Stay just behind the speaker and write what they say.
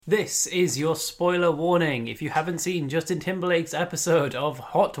This is your spoiler warning if you haven't seen Justin Timberlake's episode of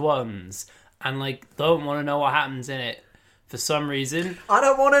Hot Ones and don't want to know what happens in it for some reason. I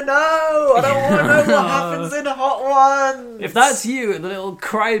don't want to know! I don't want to know what happens in Hot Ones! If that's you, the little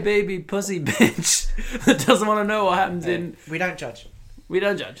crybaby pussy bitch that doesn't want to know what happens in... We don't judge. We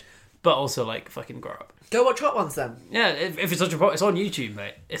don't judge. But also, fucking grow up. Go watch Hot Ones then. Yeah, if it's such a... It's on YouTube,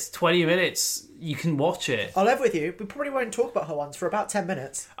 mate. It's 20 minutes. You can watch it. I'll live with you. We probably won't talk about Hot Ones for about 10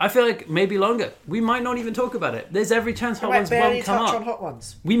 minutes. I feel like maybe longer. We might not even talk about it. There's every chance Hot Ones won't come up. On Hot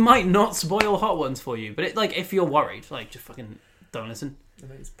Ones. We might not spoil Hot Ones for you, but if you're worried, just fucking don't listen.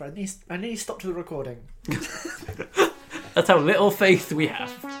 I need to stop to the recording. That's how little faith we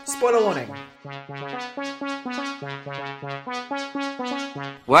have. Spoiler warning.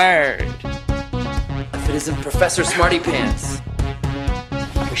 Word. If it isn't Professor Smarty Pants.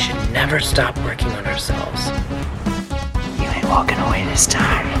 We should never stop working on ourselves. You ain't walking away this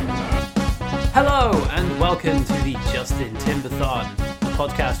time. Hello, and welcome to the Justin Timberthon, a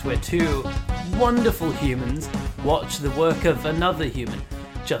podcast where two wonderful humans watch the work of another human,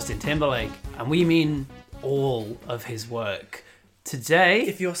 Justin Timberlake, and we mean all of his work. Today...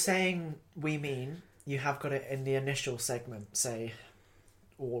 If you're saying we mean, you have got it in the initial segment, say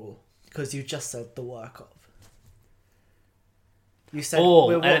all, because you just said the work of. You said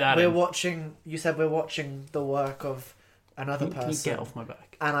we're watching. You said we're watching the work of another person. Can you get off my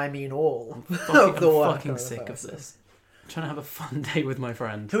back? And I mean all I'm fucking sick of this. I'm trying to have a fun day with my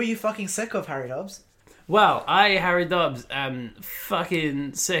friend. Who are you fucking sick of, Harry Dobbs? Well, I, Harry Dobbs, am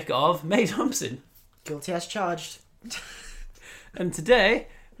fucking sick of Mae Thompson. Guilty as charged. And today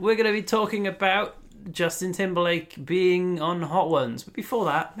we're going to be talking about Justin Timberlake being on Hot Ones. But before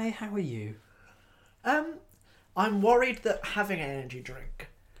that, Mae, how are you? I'm worried that having an energy drink...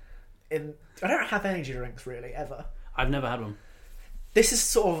 I don't have energy drinks, really, ever. I've never had one. This is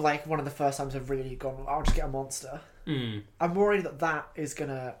sort of one of the first times I've really gone, I'll just get a Monster. Mm. I'm worried that is going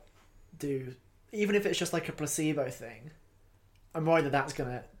to do... Even if it's just a placebo thing, I'm worried that that's going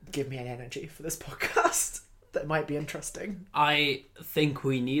to give me an energy for this podcast that might be interesting. I think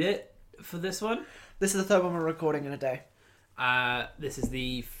we need it for this one. This is the third one we're recording in a day. This is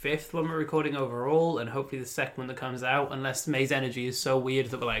the fifth one we're recording overall, and hopefully the second one that comes out, unless Mae's energy is so weird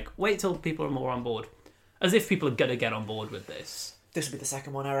that we're wait till people are more on board. As if people are going to get on board with this. This will be the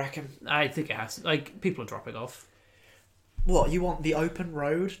second one, I reckon. I think it has. People are dropping off. What, you want the open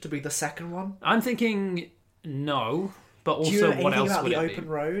road to be the second one? I'm thinking no, but also Do you know what else about would the it open be?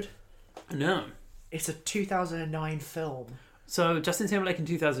 road? No. It's a 2009 film. So, Justin Timberlake in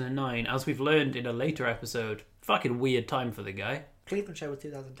 2009, as we've learned in a later episode, fucking weird time for the guy. Cleveland Show was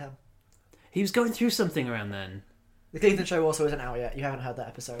 2010. He was going through something around then. The Cleveland Show also isn't out yet. You haven't heard that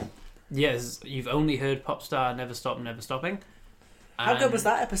episode. Yes, you've only heard Pop Star Never Stop Never Stopping. How good was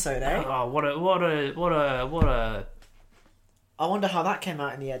that episode, eh? Oh, what a... I wonder how that came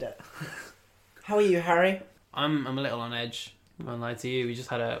out in the edit. How are you, Harry? I'm a little on edge. I won't lie to you. We just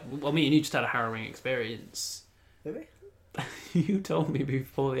had me and you just had a harrowing experience. Did we? You told me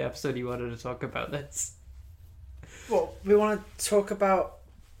before the episode you wanted to talk about this. What, we want to talk about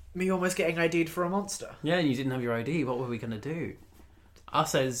me almost getting ID'd for a Monster? Yeah, and you didn't have your ID. What were we going to do?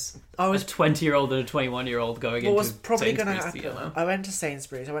 Us as a 20-year-old and a 21-year-old going into Sainsbury's. What was probably going to happen? I went to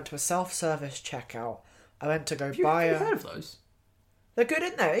Sainsbury's. I went to a self-service checkout. I went to go buy Have you heard of those? They're good,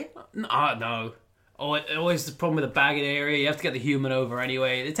 aren't they? No. Always the problem with the bagging area. You have to get the human over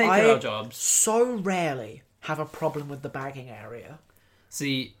anyway. They take our jobs. So rarely have a problem with the bagging area.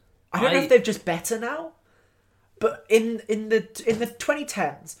 See, I don't know if they're just better now, but in the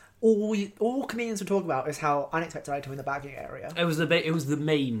 2010s, all comedians would talk about is how unexpected item in the bagging area. It was the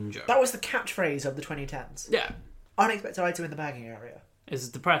main joke. That was the catchphrase of the 2010s. Yeah, unexpected item in the bagging area. It's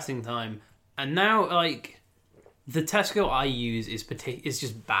a depressing time, and now the Tesco I use is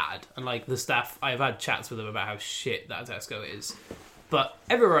just bad, and the staff, I've had chats with them about how shit that Tesco is, but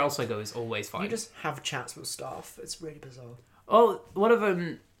everywhere else I go is always fine. You just have chats with staff. It's really bizarre. Oh, one of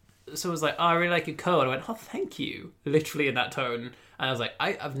them, so was I really like your coat. I went, oh, thank you, literally in that tone, and I was like,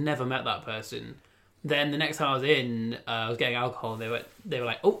 I've never met that person. Then the next time I was in, I was getting alcohol, and they were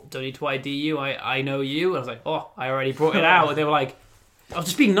like, oh, don't need to ID you, I know you, and I was like, oh, I already brought it out, and they were like, I was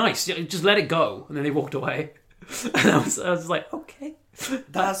just being nice, just let it go, and then they walked away. And I was like, okay.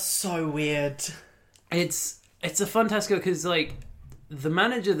 That's so weird. It's a fun Tesco because the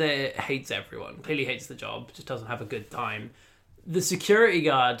manager there hates everyone. Clearly hates the job. Just doesn't have a good time. The security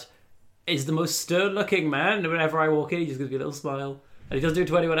guard is the most stern-looking man. And whenever I walk in, he just gives me a little smile, and he doesn't do it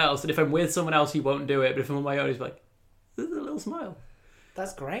to anyone else. And if I'm with someone else, he won't do it. But if I'm on my own, he's like, there's a little smile.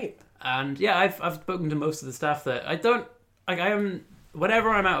 That's great. And yeah, I've spoken to most of the staff that I don't. I am whenever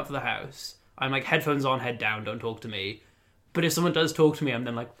I'm out of the house, I'm like headphones on, head down, don't talk to me. But if someone does talk to me, I'm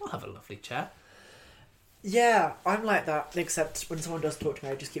then like, we'll have a lovely chat. Yeah, I'm like that, except when someone does talk to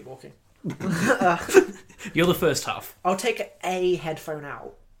me, I just keep walking. You're the first half. I'll take a headphone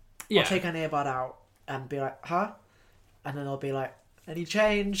out. Yeah. I'll take an earbud out and be like, huh? And then they'll be like, any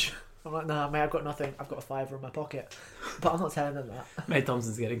change? I'm like, nah, mate, I've got nothing. I've got a $5 in my pocket. But I'm not telling them that. Mae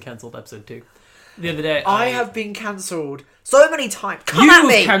Thompson's getting cancelled episode 2. The other day, I have been cancelled so many times. Come at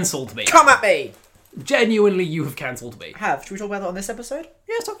me! You've cancelled me. Come at me! Genuinely, you have cancelled me. Should we talk about that on this episode?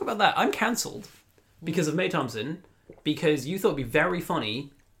 Yeah, let's talk about that. I'm cancelled because of Mae Thompson, because you thought it'd be very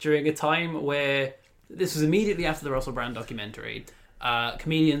funny during a time where this was immediately after the Russell Brand documentary.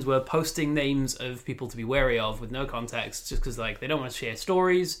 Comedians were posting names of people to be wary of with no context, just because like they don't want to share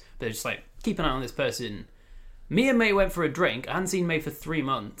stories. They're just like, keep an eye on this person. Me and Mae went for a drink. I hadn't seen Mae for 3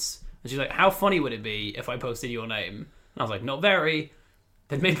 months, and she's like, "How funny would it be if I posted your name?" And I was like, "Not very."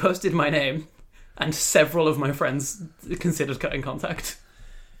 Then Mae posted my name, and several of my friends considered cutting contact.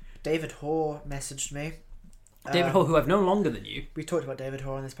 David Hoare messaged me. David Hall, who I've known longer than you. We talked about David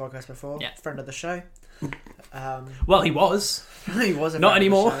Hoare on this podcast before. Yeah. Friend of the show. Well, he was. He was a Not friend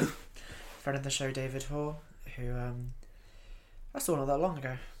anymore. Of the show. Friend of the show, David Hoare, who I saw not that long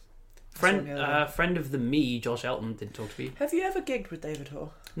ago. Friend of the me, Josh Elton, didn't talk to me. Have you ever gigged with David Hoare?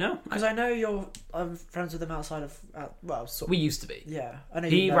 No, Because I know you're friends with him outside of we used to be. yeah. I know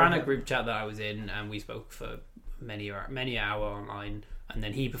He you know ran a him. group chat that I was in, and we spoke for many an hour online. And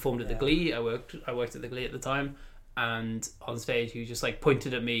then he performed at the Glee. I worked at the Glee at the time, and on stage he just like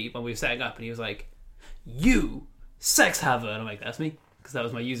pointed at me when we were setting up, and he was like, "You sex haver," and I'm like, "That's me," because that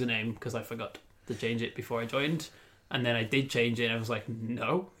was my username, because I forgot to change it before I joined, and then I did change it, and I was like,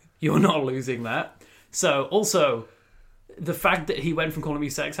 "No, you're not losing that." So also, the fact that he went from calling me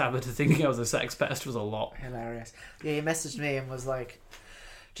sex haver to thinking I was a sex pest was a lot. Hilarious. Yeah, he messaged me and was like,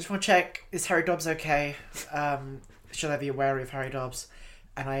 "Just want to check, is Harry Dobbs okay? Should I be wary of Harry Dobbs?"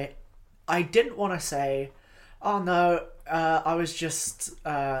 And I didn't want to say, "Oh no, I was just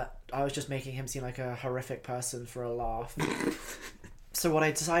making him seem like a horrific person for a laugh." So what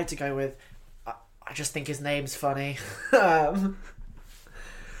I decided to go with, I just think his name's funny.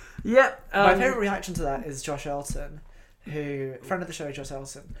 Yeah. My favourite reaction to that is Josh Elton, who friend of the show, Josh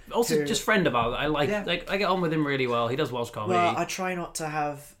Elton. Also, just friend of ours. I like Yeah. I get on with him really well. He does Welsh comedy. Well, I try not to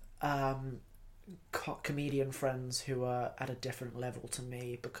have comedian friends who are at a different level to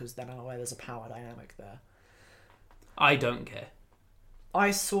me, because then I'm aware there's a power dynamic there. I don't care.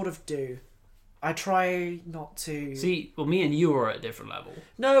 I sort of do. I try not to. See, well, me and you are at a different level.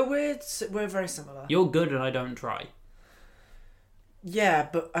 No, we're very similar. You're good and I don't try. Yeah,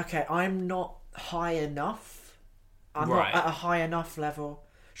 but okay, I'm not high enough. I'm Right. not at a high enough level.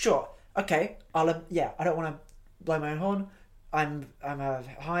 Sure. Okay. I don't want to blow my own horn. I'm a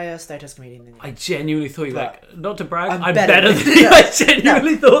higher status comedian than you. I genuinely thought you were But like, not to brag, I'm I'm better better than than you. you. I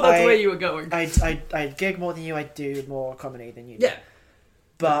genuinely thought that's I- where you were going. I gig more than you. I do more comedy than you do. Yeah,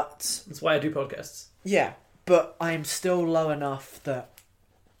 But that's why I do podcasts. yeah, but I'm still low enough that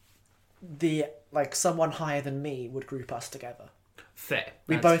someone higher than me would group us together. Fair.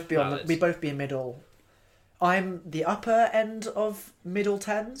 We'd That's both be valid. we'd both be in middle. I'm the upper end of middle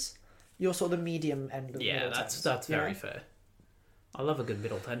tens. You're sort of the medium end of Yeah, middle that's tens. you very know? fair. I love a good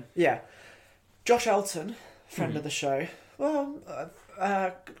middle 10. Yeah. Josh Elton, friend of the show. Well,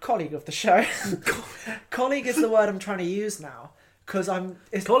 colleague of the show. Colleague is the word I'm trying to use now, because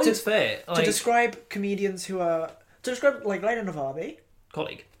Colleague's fair. to describe comedians who are to describe like Lena Navabi.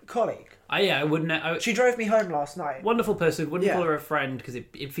 Colleague. Colleague. I wouldn't. She drove me home last night. Wonderful person. Wouldn't Yeah. call her a friend because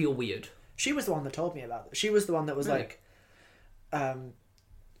it'd feel weird. She was the one that told me about it. She was the one that was Really? like,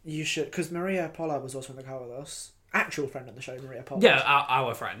 you should, because Maria Pollard was also in the car with us. Actual friend of the show, Maria Pollard. Yeah,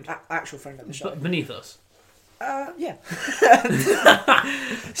 our friend. Actual friend of the show. But beneath us. Yeah.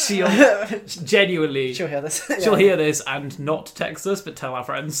 She'll genuinely... She'll hear this. She'll Yeah. hear this and not text us, but tell our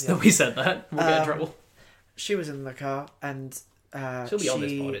friends that we said that. We'll get in trouble. She was in the car, and She'll be on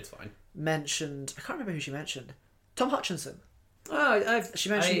this she pod, it's fine. mentioned, I can't remember who she mentioned. Tom Hutchinson. Oh, She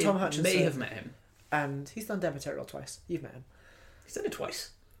mentioned Tom I Hutchinson. may have met him. And he's done Dead Material twice. You've met him. He's done it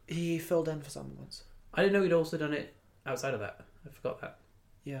twice. He filled in for someone once. I didn't know he'd also done it outside of that. I forgot that.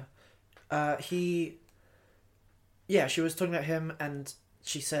 Yeah. She was talking about him, and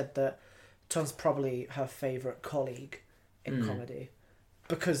she said that Tom's probably her favourite colleague in comedy,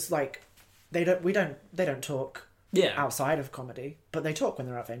 because like they don't talk Yeah. outside of comedy, but they talk when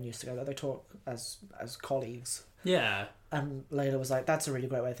they're at venues together. They talk as colleagues. Yeah. And Layla was like, "That's a really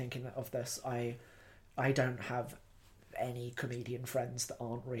great way of thinking of this. I don't have any comedian friends that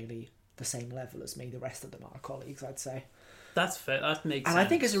aren't really the same level as me. The rest of them are colleagues, I'd say." That's fair. That makes And sense. I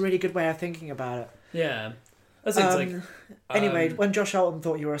think it's a really good way of thinking about it. Yeah. I think it's like... Anyway, when Josh Elton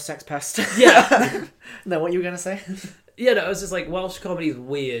thought you were a sex pest. Yeah. No, what you were going to say? Yeah, no, I was just like, Welsh comedy is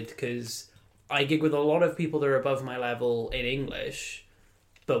weird because I gig with a lot of people that are above my level in English,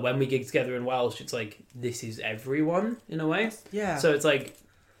 but when we gig together in Welsh, it's like, this is everyone, in a way. Yeah. So it's like,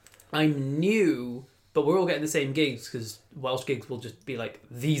 I'm new, but we're all getting the same gigs because Welsh gigs will just be like,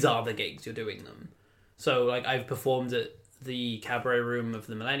 these are the gigs, you're doing them. So, like, I've performed at the Cabaret Room of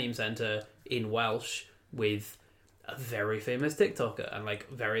the Millennium Centre in Welsh with a very famous TikToker and, like,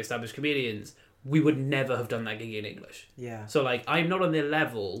 very established comedians. We would never have done that gig in English. Yeah. So, like, I'm not on their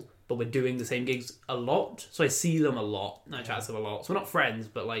level, but we're doing the same gigs a lot. So I see them a lot, and I chat to them a lot. So we're not friends,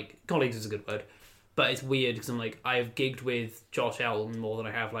 but, like, colleagues is a good word. But it's weird because I'm like, I've gigged with Josh Elton more than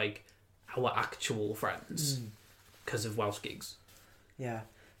I have, like, our actual friends because of Welsh gigs. Yeah.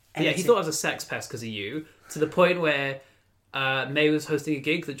 But yeah, he thought I was a sex pest because of you, to the point where May was hosting a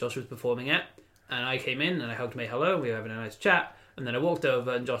gig that Josh was performing at, and I came in and I hugged May hello, and we were having a nice chat, and then I walked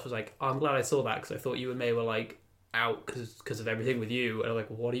over and Josh was like, oh, I'm glad I saw that because I thought you and May were like out because of everything with you, and I'm like,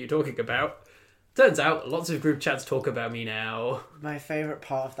 what are you talking about? Turns out lots of group chats talk about me now. My favourite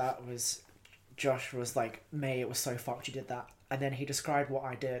part of that was Josh was like, May, it was so fucked you did that. And then he described what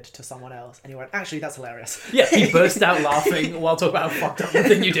I did to someone else, and he went, actually, that's hilarious. Yeah, he burst out laughing while talking about how fucked up the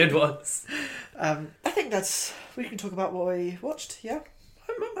thing you did was. I think we can talk about what we watched, yeah?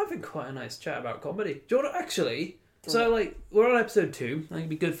 I'm having quite a nice chat about comedy. Do you want to actually? So, like, we're on episode 2. I think it'd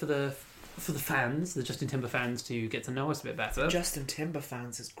be good for the fans, the Justin Timber fans, to get to know us a bit better. Justin Timber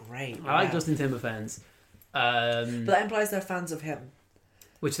fans is great. I like Justin Timber fans. But that implies they're fans of him.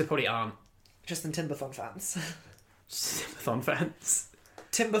 Which they probably aren't. Justin Timberthon fans. Timberthon fans.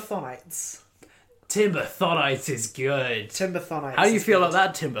 Timberthonites. Timberthonites is good. Timberthonites. How do you feel about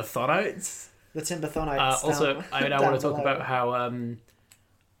that, Timberthonites? The Timberthonites. Also, I want to talk below. about how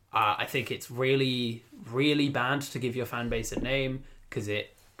I think it's really, really bad to give your fan base a name because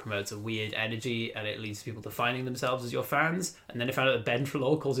it promotes a weird energy and it leads to people defining themselves as your fans. And then I found out that Ben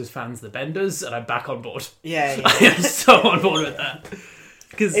Trelaw calls his fans the Benders, and I'm back on board. Yeah. I am so on board with that.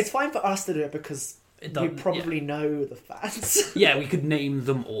 Because it's fine for us to do it because we probably know the fans. Yeah, we could name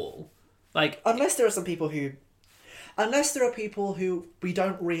them all. Like, unless there are people who we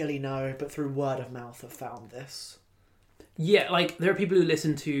don't really know, but through word of mouth have found this. Yeah, like, there are people who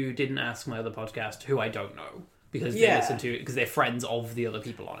listen to Didn't Ask My Other Podcast who I don't know. Because they listen to it because they're friends of the other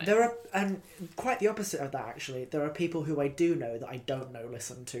people on it. There are, and quite the opposite of that, actually. There are people who I do know that I don't know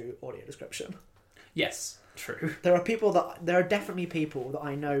listen to audio description. Yes, true. There are definitely people that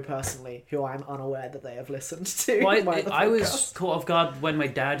I know personally who I'm unaware that they have listened to. Well, I was caught off guard when my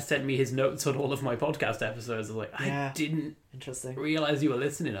dad sent me his notes on all of my podcast episodes. I was like, I didn't realise you were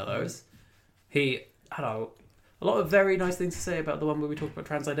listening to those. He had a lot of very nice things to say about the one where we talked about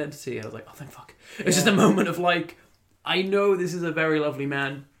trans identity, and I was like, oh, thank fuck. It was just a moment of like, I know this is a very lovely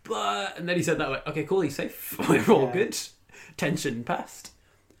man, but... And then he said that, like, okay, cool, he's safe. We're all good. Tension passed.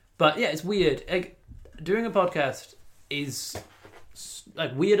 But yeah, it's weird. Like, doing a podcast is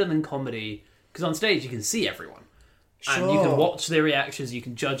like weirder than comedy, because on stage you can see everyone. Sure. And you can watch their reactions, you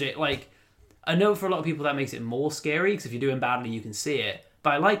can judge it. Like, I know for a lot of people that makes it more scary, because if you're doing badly, you can see it.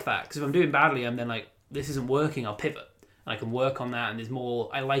 But I like that, because if I'm doing badly, I'm then like, this isn't working, I'll pivot. And I can work on that, and there's more...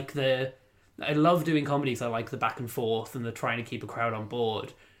 I love doing comedy because I like the back and forth and the trying to keep a crowd on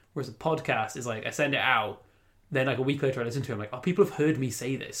board. Whereas a podcast is like, I send it out, then like a week later I listen to it, I'm like, oh, people have heard me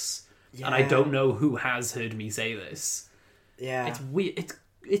say this. Yeah. And I don't know who has heard me say this. Yeah. It's weird.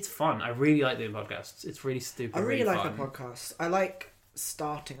 It's fun. I really like doing podcasts. It's really stupid. I really like fun. a podcast. I like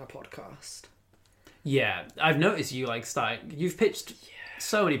starting a podcast. Yeah. I've noticed you like starting... You've pitched...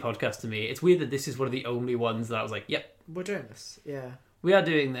 so many podcasts to me. It's weird that this is one of the only ones that I was like, yep. We're doing this, yeah. We are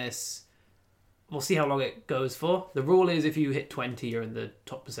doing this. We'll see how long it goes for. The rule is if you hit 20, you're in the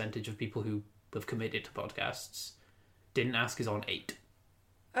top percentage of people who have committed to podcasts. Didn't Ask is on 8.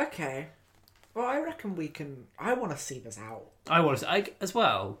 Okay. Well, I reckon we can... I want to see this out. I want to... as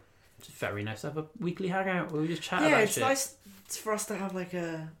well. It's very nice to have a weekly hangout where we just chat about shit. Yeah, it's nice for us to have like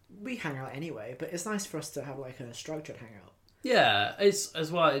a... We hang out anyway, but it's nice for us to have like a structured hangout. Yeah, it's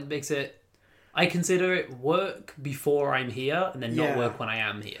as well. It makes it... I consider it work before I'm here, and then not work when I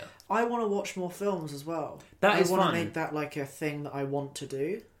am here. I want to watch more films as well. I want to make that like a thing that I want to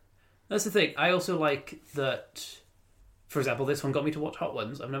do. That's the thing. I also like that... For example, this one got me to watch Hot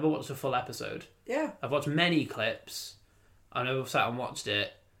Ones. I've never watched a full episode. Yeah. I've watched many clips. I've never sat and watched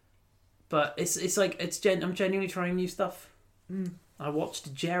it. But it's like... I'm genuinely trying new stuff. I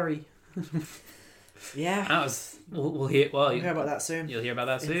watched Jerry. Yeah. That was we'll hear. Well, We'll hear about that soon. you'll hear about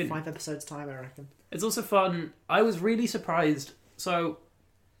that In soon. 5 episodes' time, I reckon. It's also fun. I was really surprised. So,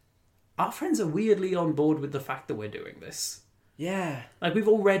 our friends are weirdly on board with the fact that we're doing this. Yeah. Like, we've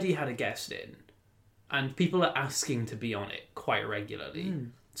already had a guest in, and people are asking to be on it quite regularly.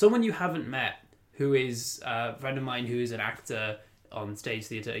 Someone you haven't met, who is a friend of mine who is an actor on stage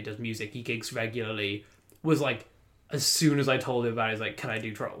theatre, he does music, he gigs regularly, was like, as soon as I told him about it, he's like, can I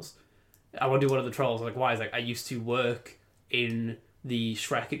do Trolls? I want to do one of the Trolls. I'm like, why? He's like, I used to work in the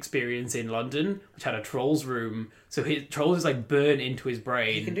Shrek experience in London, which had a Trolls room, so his Trolls is like burned into his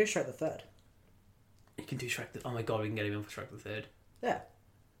brain. You can do Shrek the Third. He can do Shrek the... Oh my god, we can get him in for Shrek the Third. Yeah.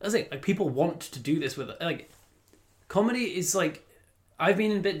 That's it. Like, people want to do this with... Like, comedy is like... I've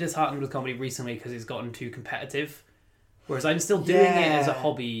been a bit disheartened with comedy recently because it's gotten too competitive. Whereas I'm still doing it as a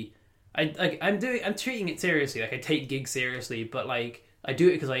hobby. I'm treating it seriously. Like, I take gigs seriously, but like, I do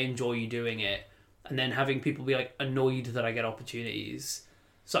it because I enjoy doing it. And then having people be like annoyed that I get opportunities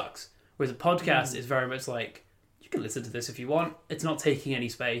sucks. Whereas a podcast is very much like, you can listen to this if you want. It's not taking any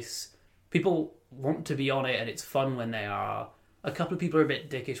space. People want to be on it, and it's fun when they are. A couple of people are a bit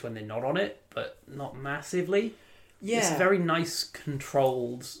dickish when they're not on it, but not massively. Yeah. It's a very nice,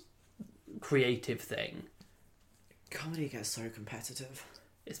 controlled, creative thing. Comedy gets so competitive.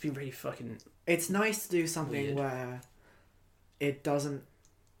 It's been really fucking... It's nice to do something weird. where it doesn't...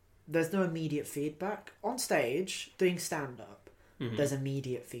 There's no immediate feedback. On stage, doing stand-up, there's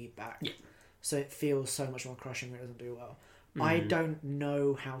immediate feedback. Yeah. So it feels so much more crushing when it doesn't do well. I don't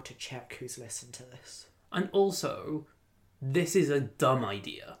know how to check who's listened to this. And also, this is a dumb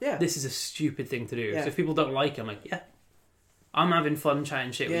idea. Yeah. This is a stupid thing to do. Yeah. So if people don't like it, I'm like, yeah. I'm having fun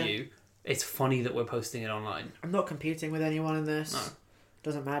chatting shit with Yeah. you. It's funny that we're posting it online. I'm not competing with anyone in this. No.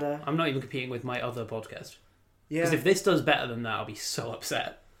 Doesn't matter. I'm not even competing with my other podcast. Yeah. Because if this does better than that, I'll be so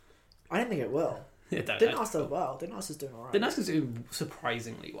upset. I don't think it will. Didn't ask does well. Didn't ask is doing alright. Didn't ask is doing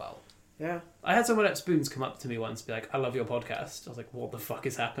surprisingly well. Yeah. I had someone at Spoons come up to me once and be like, I love your podcast. I was like, what the fuck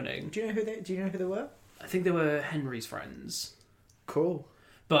is happening? Do you know who they were? I think they were Henry's friends. Cool.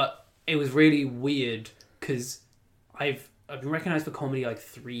 But it was really weird because I've been recognised for comedy like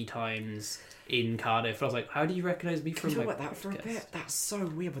 3 times in Cardiff. I was like, how do you recognise me Can from you talk my about that for a podcast? bit? That's so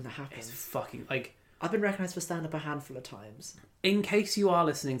weird when that happens. It's fucking like... I've been recognised for stand-up a handful of times. In case you are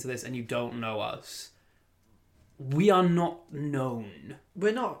listening to this and you don't know us, we are not known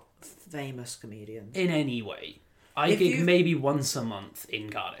We're not famous comedians. in any way. I If gig you- maybe once a month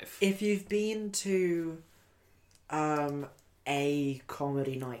in Cardiff. If you've been to a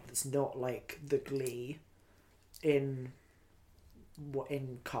comedy night that's not like the Glee in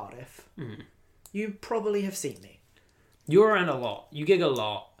Cardiff, you probably have seen me. You're around a lot. You gig a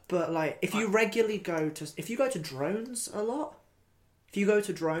lot. But like, if you go to Drones a lot, if you go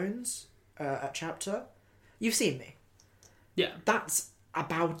to Drones at Chapter, you've seen me. Yeah. That's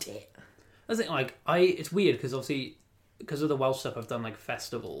about it. I think like it's weird because obviously because of the Welsh stuff I've done like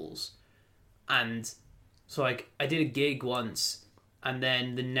festivals, and so like I did a gig once and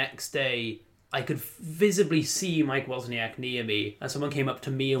then the next day I could visibly see Mike Wozniak near me and someone came up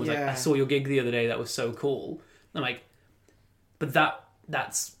to me and was like, I saw your gig the other day, that was so cool. And I'm like, but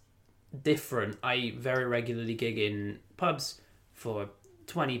that's different. I very regularly gig in pubs for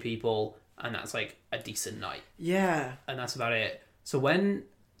 20 people and that's like a decent night. Yeah. And that's about it. So when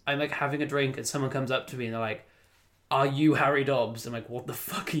I'm like having a drink and someone comes up to me and they're like, are you Harry Dobbs? I'm like, what the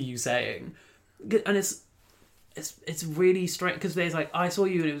fuck are you saying? And it's really strange because there's like, I saw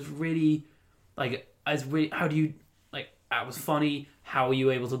you and it was really like, how do you, like, that was funny. How are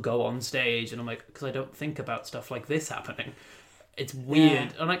you able to go on stage? And I'm like, because I don't think about stuff like this happening. It's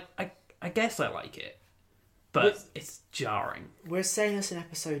weird. And like, I guess I like it, but it's jarring. We're saying this in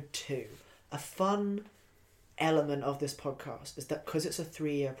episode 2. A fun element of this podcast is that because it's a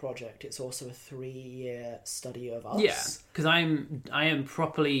 3-year project, it's also a 3-year study of us. Yeah, because I am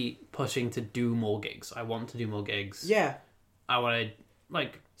properly pushing to do more gigs. I want to do more gigs. Yeah. I want to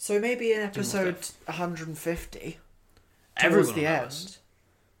like. So maybe in episode 150, towards Everyone the knows. end,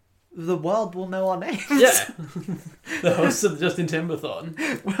 the world will know our names. Yeah, the hosts of the Justin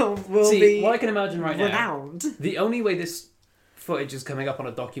Timberthon. will See, be what I can imagine right renowned. now. The only way this footage is coming up on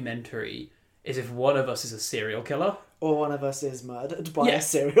a documentary is if one of us is a serial killer. Or one of us is murdered by a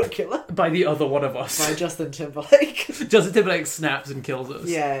serial killer. By the other one of us. By Justin Timberlake. Justin Timberlake snaps and kills us.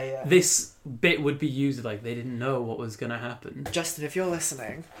 Yeah. This bit would be used like they didn't know what was going to happen. Justin, if you're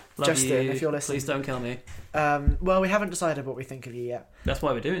listening. Love Justin, you. if you're listening. Please don't kill me. Well, we haven't decided what we think of you yet. That's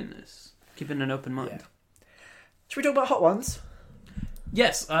why we're doing this. Keeping an open mind. Yeah. Should we talk about hot ones?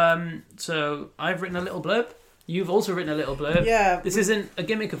 Yes. So I've written a little blurb. you've also written a little blurb. Yeah. This isn't a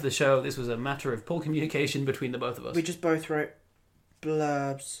gimmick of the show. This was a matter of poor communication between the both of us. We just both wrote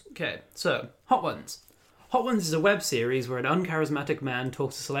blurbs. Okay, so, Hot Ones. Hot Ones is a web series where an uncharismatic man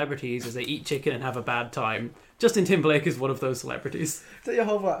talks to celebrities as they eat chicken and have a bad time. Justin Timberlake is one of those celebrities. Is that your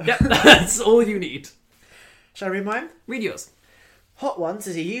whole work? Yep, that's all you need. Shall I read mine? Read yours. Hot Ones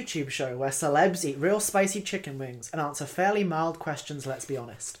is a YouTube show where celebs eat real spicy chicken wings and answer fairly mild questions, let's be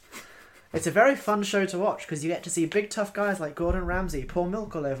honest. It's a very fun show to watch because you get to see big tough guys like Gordon Ramsay pour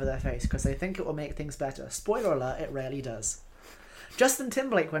milk all over their face because they think it will make things better. Spoiler alert, it rarely does. Justin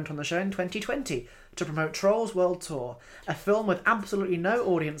Timberlake went on the show in 2020 to promote Trolls World Tour, a film with absolutely no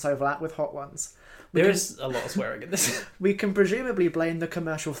audience overlap with Hot Ones. There is a lot of swearing in this. We can presumably blame the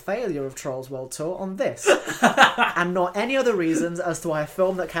commercial failure of Trolls World Tour on this, and not any other reasons as to why a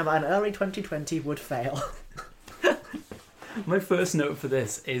film that came out in early 2020 would fail. My first note for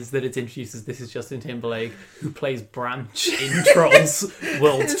this is that it introduces this is Justin Timberlake, who plays Branch in Trolls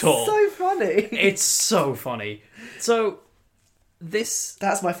World Tour. It's so funny. It's so funny. So,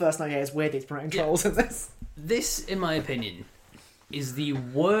 That's my first note here. It's weird he's promoting Trolls in this. This, in my opinion, is the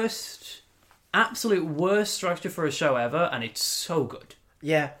worst, absolute worst structure for a show ever, and it's so good.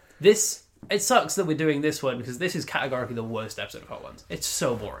 Yeah. It sucks that we're doing this one, because this is categorically the worst episode of Hot Ones. It's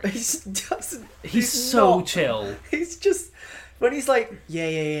so boring. He's so chill. He's just... When he's like,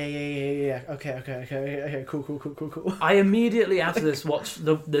 yeah. Okay, cool. I immediately after this watched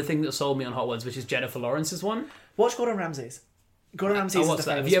the thing that sold me on Hot Ones, which is Jennifer Lawrence's one. Watch Gordon Ramsay's. Gordon Ramsay's is the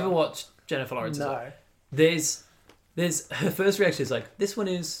famous Have you ever one. watched Jennifer Lawrence's one? No. There's her first reaction is like, this one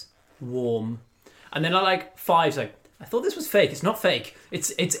is warm. And then like 5's like, I thought this was fake. It's not fake.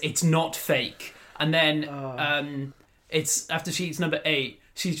 It's not fake. And then it's after she eats number 8,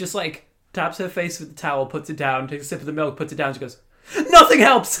 she's just like taps her face with the towel, puts it down, takes a sip of the milk, puts it down. She goes, "Nothing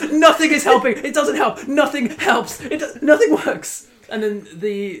helps. Nothing is helping. It doesn't help. Nothing helps. Nothing works." And then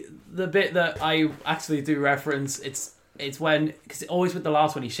the bit that I actually do reference, it's when, because always with the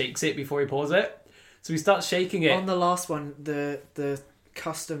last one he shakes it before he pours it. So he starts shaking it. On the last one, the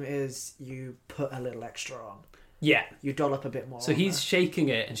custom is you put a little extra on. Yeah. You dollop a bit more. So he's shaking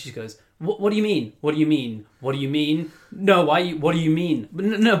it, and she goes, What do you mean? What do you mean? What do you mean? No, why? What do you mean?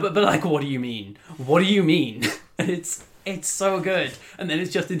 But like, what do you mean? What do you mean? And it's so good. And then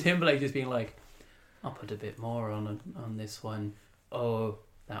it's Justin Timberlake just being like, I'll put a bit more on this one. Oh,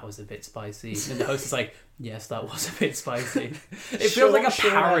 that was a bit spicy. And the host is like, yes, that was a bit spicy. It feels like a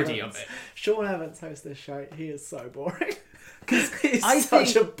parody of it. Sean Evans hosts this show. He is so boring. He's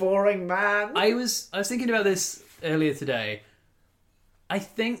such a boring man. I was thinking about this earlier today. I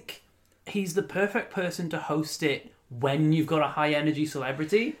think he's the perfect person to host it when you've got a high energy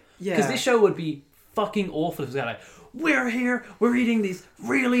celebrity. Yeah. Because this show would be fucking awful if it was like, we're here, we're eating these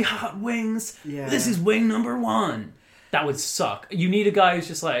really hot wings. Yeah. This is wing number 1. That would suck. You need a guy who's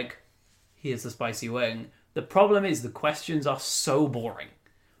just like, here's the spicy wing. The problem is the questions are so boring.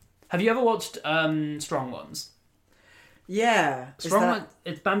 Have you ever watched Strong Ones? Yeah. Strong One,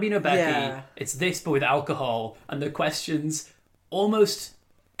 it's Bambino Becky. Yeah. It's this, but with alcohol. And the questions, almost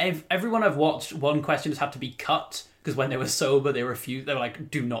everyone I've watched, one question has had to be cut because when they were sober, they refused. They were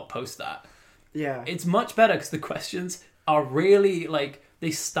like, "Do not post that." Yeah. It's much better because the questions are really like they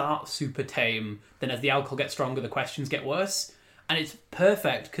start super tame. Then as the alcohol gets stronger, the questions get worse, and it's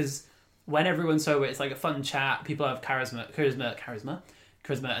perfect because when everyone's sober, it's like a fun chat. People have charisma,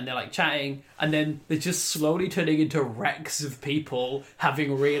 and they're like chatting, and then they're just slowly turning into wrecks of people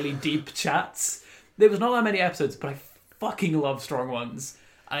having really deep chats. There was not that many episodes, but I fucking love Strong Ones.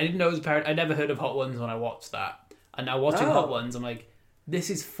 I didn't know it was apparent. I never heard of Hot Ones when I watched that, and now watching Hot Ones, I'm like, this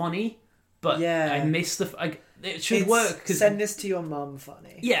is funny, but Yeah. I miss it should work. Cause, send this to your mum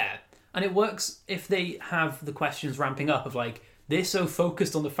funny. yeah, and it works if they have the questions ramping up of like, they're so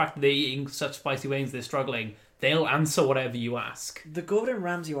focused on the fact that they're eating such spicy wings, they're struggling. They'll answer whatever you ask. The Gordon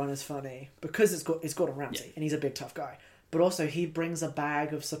Ramsay one is funny because it's Gordon Ramsay and he's a big tough guy. But also he brings a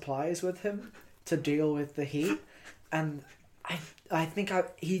bag of supplies with him to deal with the heat. And I think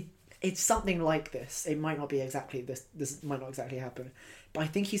it's something like this. It might not be exactly this. This might not exactly happen. But I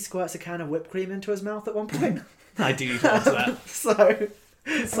think he squirts a can of whipped cream into his mouth at one point. I do need to watch that.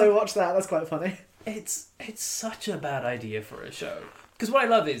 So watch that. That's quite funny. It's such a bad idea for a show. Because what I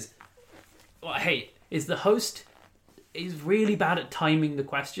love is, what I hate is the host is really bad at timing the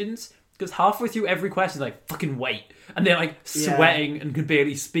questions. Because halfway through every question, he's like, fucking wait. And they're like sweating and can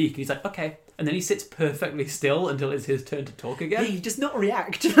barely speak. And he's like, okay. And then he sits perfectly still until it's his turn to talk again. Yeah, he does not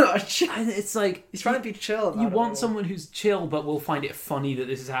react much. And it's like, he's trying to be chill about you it want all. someone who's chill but will find it funny that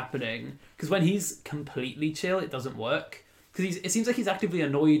this is happening. Because when he's completely chill, it doesn't work. Because because it seems like he's actively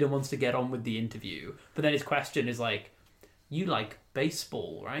annoyed and wants to get on with the interview, but then his question is like, you like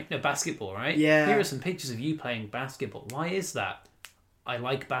baseball, right? No, basketball, right? Yeah. Here are some pictures of you playing basketball. Why is that? I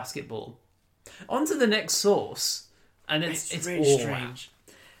like basketball. On to the next source, and it's really all strange.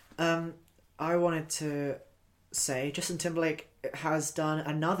 I wanted to say Justin Timberlake has done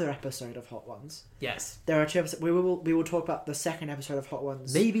another episode of Hot Ones. Yes. There are 2 episodes. We will talk about the second episode of Hot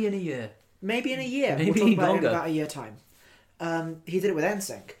Ones. Maybe in a year. Maybe in a year. Maybe we'll talk about longer. it in about a year time. He did it with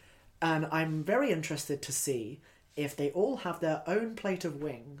NSYNC, and I'm very interested to see if they all have their own plate of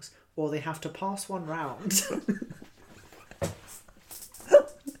wings or they have to pass one round.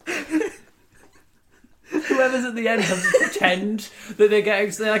 Whoever's at the end has to pretend that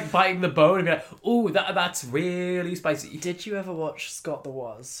they're like biting the bone and be like, "Ooh, that's really spicy." Did you ever watch Scott the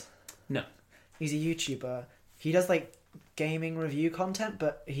Woz? No. He's a YouTuber. He does like gaming review content,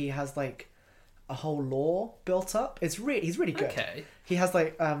 but he has like a whole lore built up. He's really good. Okay. He has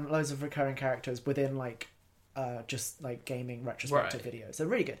like loads of recurring characters within like just like gaming retrospective Right. videos. They're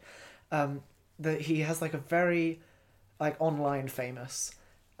really good. He has like a very like online famous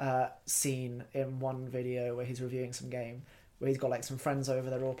scene in one video where he's reviewing some game where he's got like some friends over,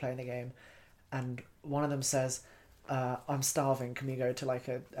 they're all playing the game, and one of them says, I'm starving, can we go to like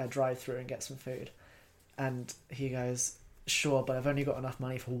a drive-through and get some food? And he goes, sure, but I've only got enough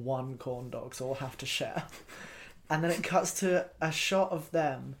money for one corn dog, so we'll have to share. And then it cuts to a shot of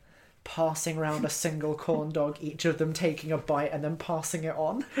them passing around a single corn dog, each of them taking a bite and then passing it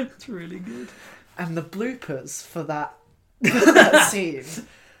on. It's really good. And the bloopers for that scene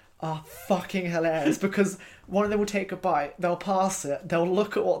are fucking hilarious, because one of them will take a bite, they'll pass it, they'll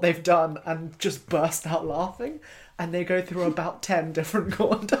look at what they've done and just burst out laughing, and they go through about 10 different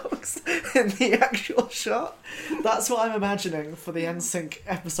corn dogs in the actual shot. That's what I'm imagining for the NSYNC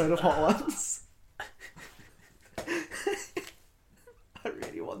episode of Hot Ones. I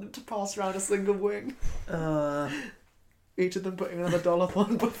really want them to pass around a single wing. Each of them putting another dollop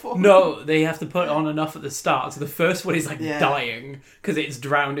on before. No, they have to put on enough at the start. So the first one is like Yeah. dying because it's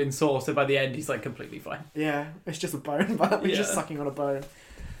drowned in sauce. So by the end, he's like completely fine. Yeah, it's just a bone, but he's just Yeah. sucking on a bone.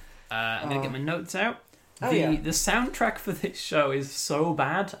 I'm gonna get my notes out. Oh, the yeah. the soundtrack for this show is so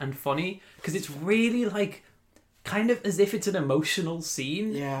bad and funny because it's really like kind of as if it's an emotional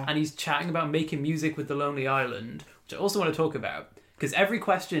scene. Yeah. And he's chatting about making music with the Lonely Island, which I also want to talk about because every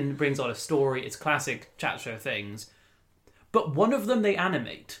question brings on a story. It's classic chat show things. But one of them they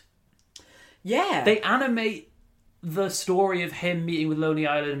animate. Yeah. They animate the story of him meeting with Lonely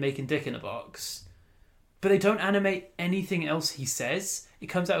Island and making Dick in a Box. But they don't animate anything else he says. It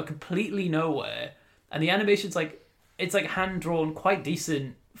comes out of completely nowhere. And the animation's like, it's like hand-drawn, quite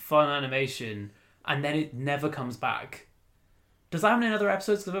decent, fun animation. And then it never comes back. Does that happen in other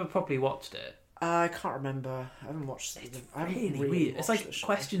episodes? Because I've never properly watched it. I can't remember. I haven't watched it. I haven't Really really weird. It's watched like the show.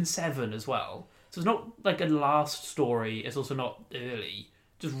 question 7 as well. So it's not like a last story. It's also not early.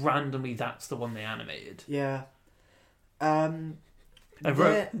 Just randomly, that's the one they animated. Yeah. I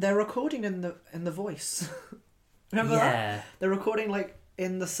wrote... They're recording in the voice. Remember that? Yeah. They're recording like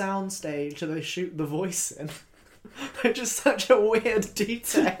in the sound stage and they shoot the voice in. Which is such a weird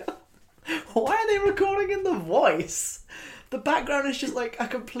detail. Why are they recording in the voice? The background is just like a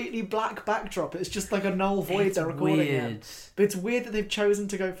completely black backdrop. It's just like a null void It's they're recording in. weird. But it's weird that they've chosen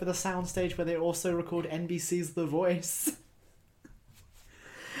to go for the soundstage where they also record NBC's The Voice.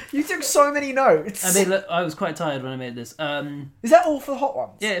 You took so many notes. I was quite tired when I made this. Is that all for the Hot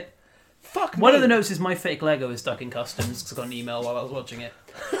Ones? Yeah. Fuck me. One of the notes is my fake Lego is stuck in customs because I got an email while I was watching it.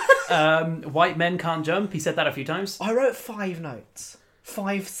 White men can't jump. He said that a few times. I wrote 5 notes.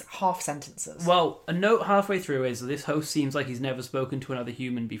 5 half sentences. Well, a note halfway through is this host seems like he's never spoken to another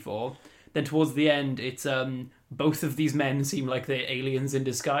human before. Then towards the end, it's both of these men seem like they're aliens in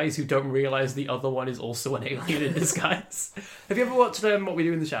disguise who don't realise the other one is also an alien in disguise. Have you ever watched What We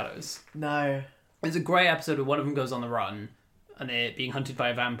Do in the Shadows? No. There's a great episode where one of them goes on the run and they're being hunted by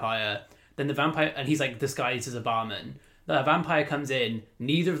a vampire. Then the vampire, and he's like disguised as a barman. The vampire comes in,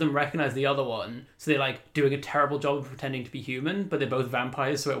 neither of them recognise the other one, so they're like doing a terrible job of pretending to be human, but they're both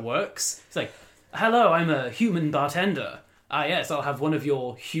vampires, so it works. It's like, hello, I'm a human bartender. Ah yes, I'll have one of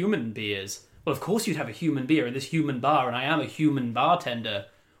your human beers. Well, of course you'd have a human beer in this human bar, and I am a human bartender.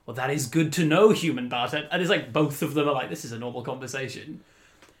 Well, that is good to know, human bartender. And it's like both of them are like, this is a normal conversation.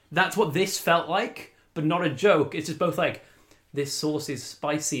 That's what this felt like, but not a joke. It's just both like, this sauce is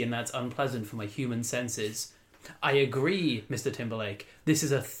spicy and that's unpleasant for my human senses. I agree, Mr. Timberlake. This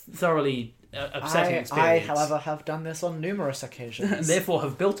is a thoroughly upsetting I, experience. however, have done this on numerous occasions. And therefore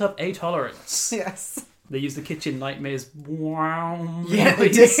have built up a tolerance. Yes. They use the kitchen nightmares. Wow. Yeah, they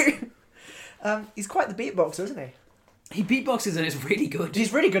do. He's quite the beatboxer, isn't he? He beatboxes and it's really good.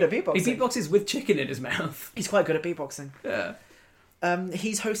 He's really good at beatboxing. He beatboxes with chicken in his mouth. He's quite good at beatboxing. Yeah.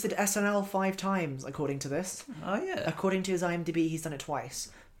 He's hosted SNL 5 times, according to this. Oh, yeah. According to his IMDb, he's done it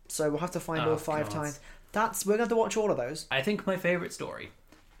twice. So we'll have to find all 5 God. times. We're going to have to watch all of those. I think my favourite story,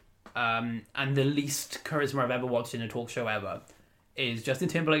 and the least charisma I've ever watched in a talk show ever, is Justin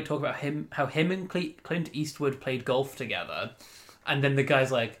Timberlake talking about how him and Clint Eastwood played golf together. And then the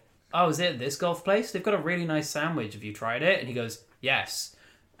guy's like, oh, is it this golf place? They've got a really nice sandwich. Have you tried it? And he goes, yes.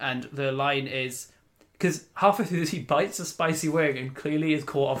 And the line is... Because halfway through this, he bites a spicy wing and clearly is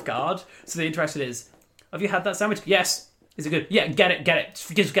caught off guard. So the interaction is, have you had that sandwich? Yes. Is it good? Yeah, get it.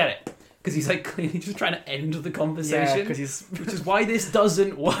 Just get it. Because he's like clearly just trying to end the conversation. Yeah, because which is why this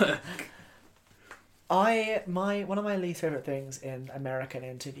doesn't work. One of my least favourite things in American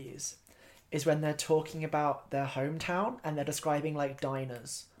interviews is when they're talking about their hometown and they're describing like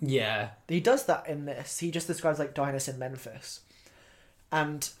diners. Yeah. He does that in this. He just describes like diners in Memphis.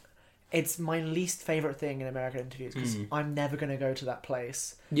 And it's my least favourite thing in American interviews because I'm never going to go to that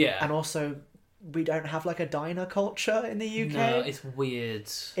place. Yeah. And also, we don't have like a diner culture in the UK. No, it's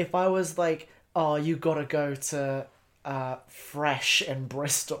weird. If I was like, oh, you got to go to Fresh in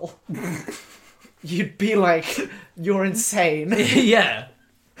Bristol, you'd be like, you're insane. Yeah.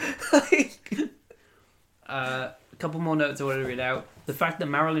 A couple more notes I want to read out. The fact that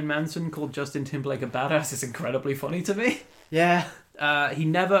Marilyn Manson called Justin Timberlake a badass is incredibly funny to me. Yeah. He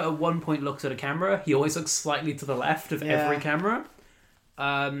never at one point looks at a camera. He always looks slightly to the left of every camera.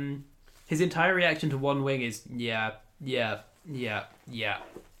 His entire reaction to One Wing is, yeah. This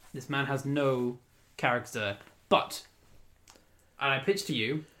man has no character. But, and I pitch to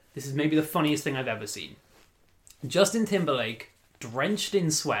you, this is maybe the funniest thing I've ever seen. Justin Timberlake, drenched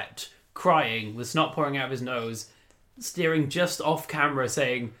in sweat, crying, with snot pouring out of his nose, steering just off camera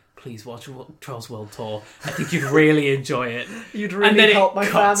saying, please watch Trolls World Tour. I think you'd really enjoy it. You'd really help my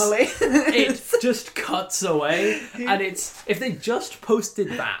family. It just cuts away. And if they just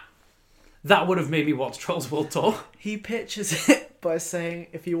posted that would have made me watch Trolls World Tour. He pitches it by saying,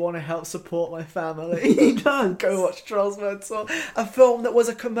 if you want to help support my family, He does. go watch Trolls World Tour. A film that was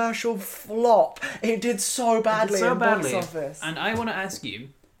a commercial flop. It did so badly in box office. And I want to ask you,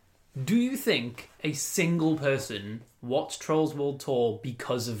 do you think a single person watched Trolls World Tour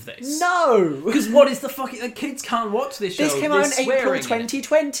because of this? No! Because what is the fucking... The kids can't watch this show. This came out in April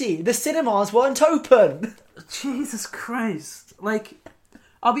 2020. The cinemas weren't open. Jesus Christ. Like,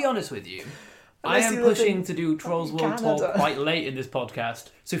 I'll be honest with you. I Unless am you live pushing in to do Trolls World Canada. Tour quite late in this podcast,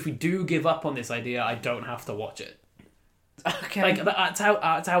 so if we do give up on this idea, I don't have to watch it. Okay. Like, that's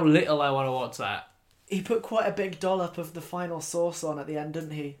how little I want to watch that. He put quite a big dollop of the final sauce on at the end,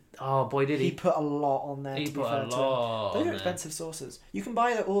 didn't he? Oh, boy, did He he. put a lot on there, He to be put fair a to lot him. Those on are there. expensive sauces. You can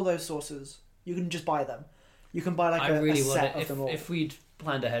buy all those sauces. You can just buy them. You can buy like I a really set want of them to. all. If we'd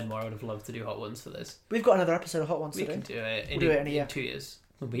planned ahead more, I would have loved to do Hot Ones for this. We've got another episode of Hot Ones We to can do. do it We'll do it in a year. 2 years.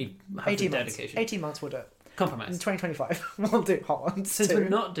 We have 18 the months. dedication. 18 months we'll do it. In Compromise. 2025, we'll do Hot Ones Since too. we're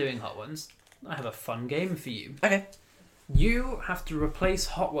not doing Hot Ones, I have a fun game for you. Okay. You have to replace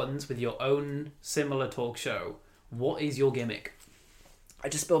Hot Ones with your own similar talk show. What is your gimmick? I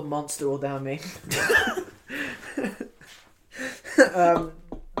just spilled Monster all down me.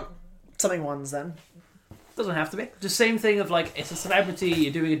 Something ones then. Doesn't have to be. Just same thing of like, it's a celebrity,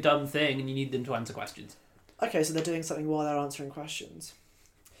 you're doing a dumb thing, and you need them to answer questions. Okay, so they're doing something while they're answering questions.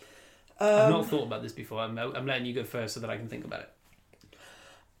 I've not thought about this before. I'm letting you go first so that I can think about it.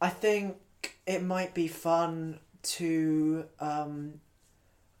 I think it might be fun to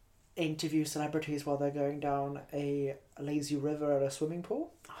interview celebrities while they're going down a lazy river at a swimming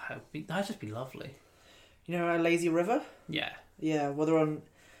pool. Oh, that'd just be lovely. You know, a lazy river? Yeah. Yeah, well, they're on...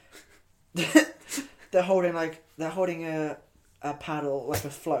 they're holding a paddle, like a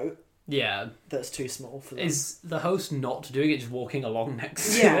float, Yeah. that's too small for them. Is the host not doing it, just walking along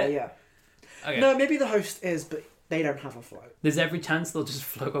next to Yeah, it? yeah. Okay. No, maybe the host is, but they don't have a float. There's every chance they'll just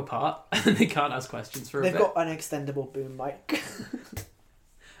float apart and they can't ask questions for a They've bit. got an extendable boom mic.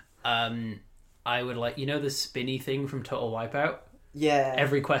 I would like, you know the spinny thing from Total Wipeout? Yeah.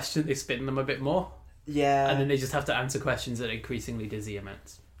 Every question they spin them a bit more. Yeah. And then they just have to answer questions at increasingly dizzy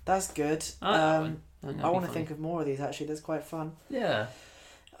amounts. That's good. That one. I want to think of more of these, actually. That's quite fun. Yeah.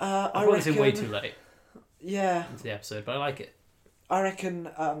 I I thought it's reckon... way too late Yeah. into the episode, but I like it. I reckon,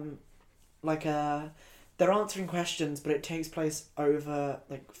 they're answering questions, but it takes place over,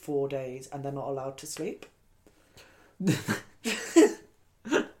 4 days, and they're not allowed to sleep.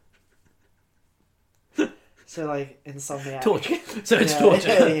 So, insomniac. Torture. So it's Yeah,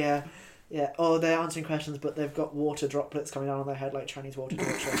 torture. Yeah. Or they're answering questions, but they've got water droplets coming down on their head like Chinese water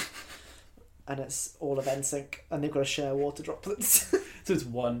torture. and it's all of NSYNC, and they've got to share water droplets. So it's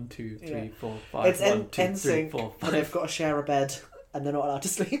 1, 2, 3, Yeah. 4, 5. It's 1, 2, 3, NSYNC, 4, and they've 5. got to share a bed, and they're not allowed to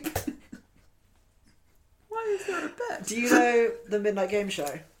sleep. Why is there a bed? Do you know the Midnight Game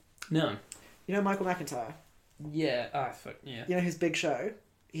Show? No. You know Michael McIntyre? Yeah. Fuck. Yeah. You know his big show?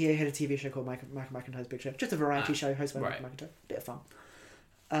 He had a TV show called Michael McIntyre's Big Show. Just a variety show hosted by Michael McIntyre. Bit of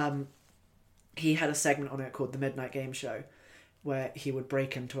fun. He had a segment on it called The Midnight Game Show, where he would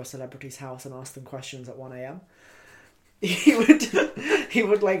break into a celebrity's house and ask them questions at 1 a.m. He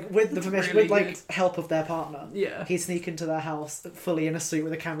would like, with the permission, really with like good. help of their partner. Yeah. He'd sneak into their house fully in a suit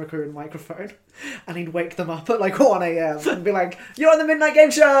with a camera crew and microphone, and he'd wake them up at like 1 a.m. and be like, "You're on the Midnight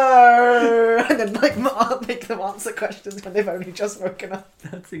Game Show," and then like make them answer questions when they've only just woken up.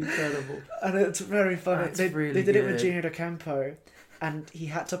 That's incredible. And it's very funny. That's They really did it with good. Junior DeCampo, and he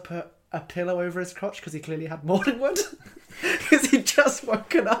had to put a pillow over his crotch because he clearly had morning wood, because he'd just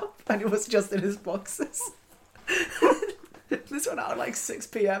woken up and he was just in his boxes. This went out at like 6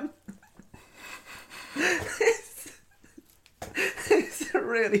 p.m. It's a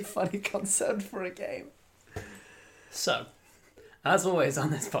really funny concept for a game. So, as always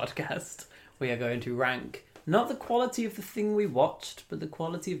on this podcast, we are going to rank not the quality of the thing we watched, but the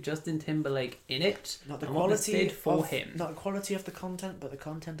quality of Justin Timberlake in it. Not the and what this quality did for of, him. Not the quality of the content, but the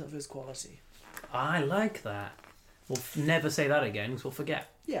content of his quality. I like that. We'll never say that again because we'll forget.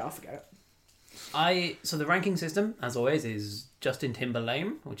 Yeah, I'll forget it. So the ranking system, as always, is Justin Timber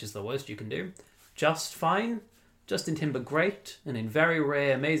lame, which is the worst you can do. Just fine, Justin Timber great, and in very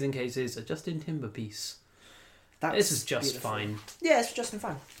rare, amazing cases, a Justin Timber piece. This is just beautiful. fine. Yeah, it's Justin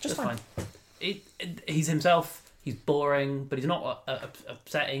fine. Just fine. He's himself. He's boring, but he's not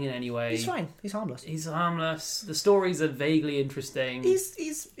upsetting in any way. He's fine. He's harmless. He's harmless. The stories are vaguely interesting.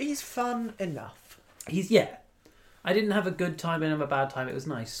 He's fun enough. Yeah. I didn't have a good time and have a bad time. It was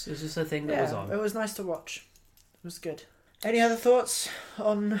nice. It was just a thing that was on. It was nice to watch. It was good. Any other thoughts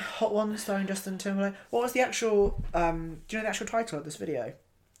on Hot Ones starring Justin Timberlake? What was the actual... do you know the actual title of this video?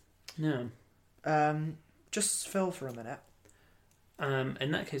 No. Just fill for a minute.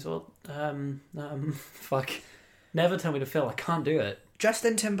 In that case, well, fuck. Never tell me to fill. I can't do it.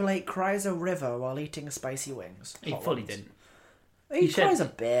 Justin Timberlake cries a river while eating spicy wings. He Hot fully Ones. didn't. He cries a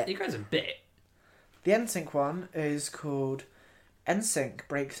bit. He cries a bit. The NSYNC one is called NSYNC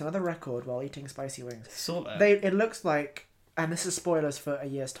breaks another record while eating spicy wings. Sort of. It looks like, and this is spoilers for a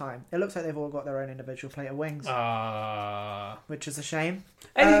year's time, it looks like they've all got their own individual plate of wings, which is a shame.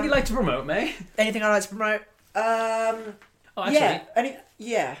 Anything you'd like to promote, mate? Anything I'd like to promote? Oh, actually.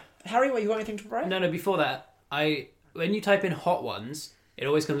 Yeah. Harry, what, you got anything to promote? No, before that, when you type in Hot Ones, it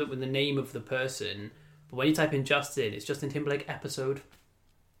always comes up with the name of the person. But when you type in Justin, it's Justin Timberlake episode.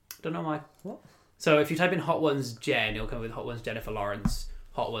 Don't know why. What? So if you type in Hot Ones Jen, it'll come with Hot Ones Jennifer Lawrence,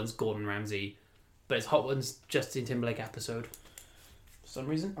 Hot Ones Gordon Ramsay, but it's Hot Ones Justin Timberlake episode. For some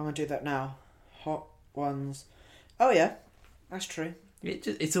reason. I'm going to do that now. Hot Ones. Oh, yeah. That's true.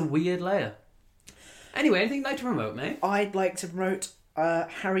 It's a weird layer. Anyway, anything you'd like to promote, mate? I'd like to promote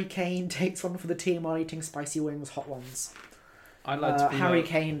Harry Kane takes one for the team while eating spicy wings, Hot Ones. I'd like to promote... Harry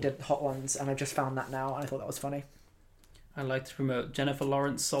Kane did Hot Ones, and I just found that now, and I thought that was funny. I'd like to promote Jennifer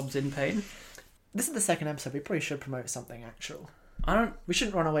Lawrence sobs in pain. This is the second episode. We probably should promote something actual. We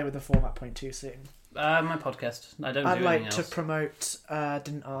shouldn't run away with the format point too soon. My podcast. I don't do I'd like anything to else. promote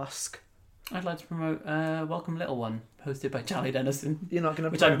Didn't Ask. I'd like to promote Welcome Little One, hosted by Charlie Dennison. You're not going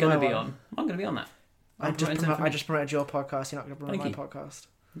to Which promote I'm going to my be one. on. I'm going to be on that. I just promoted your podcast. You're not going to promote Thank my you. podcast.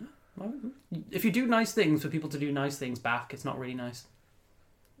 Well, if you do nice things for people to do nice things back, it's not really nice.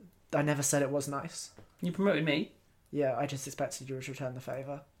 I never said it was nice. You promoted me. Yeah, I just expected you to return the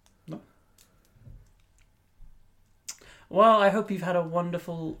favour. Well, I hope you've had a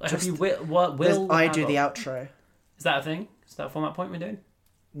wonderful... I hope you will I have do a- the outro. Is that a thing? Is that a format point we're doing?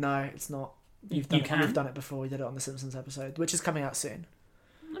 No, it's not. You We've can? done it before. We did it on the Simpsons episode, which is coming out soon.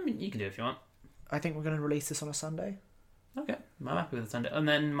 I mean, you can do it if you want. I think we're going to release this on a Sunday. Okay. I'm happy with the Sunday. And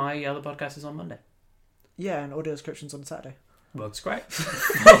then my other podcast is on Monday. Yeah, and audio descriptions on Saturday. Works great.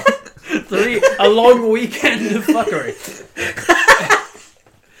 A long weekend of fuckery.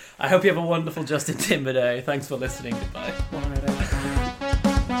 I hope you have a wonderful Justin Timber day. Thanks for listening. Goodbye.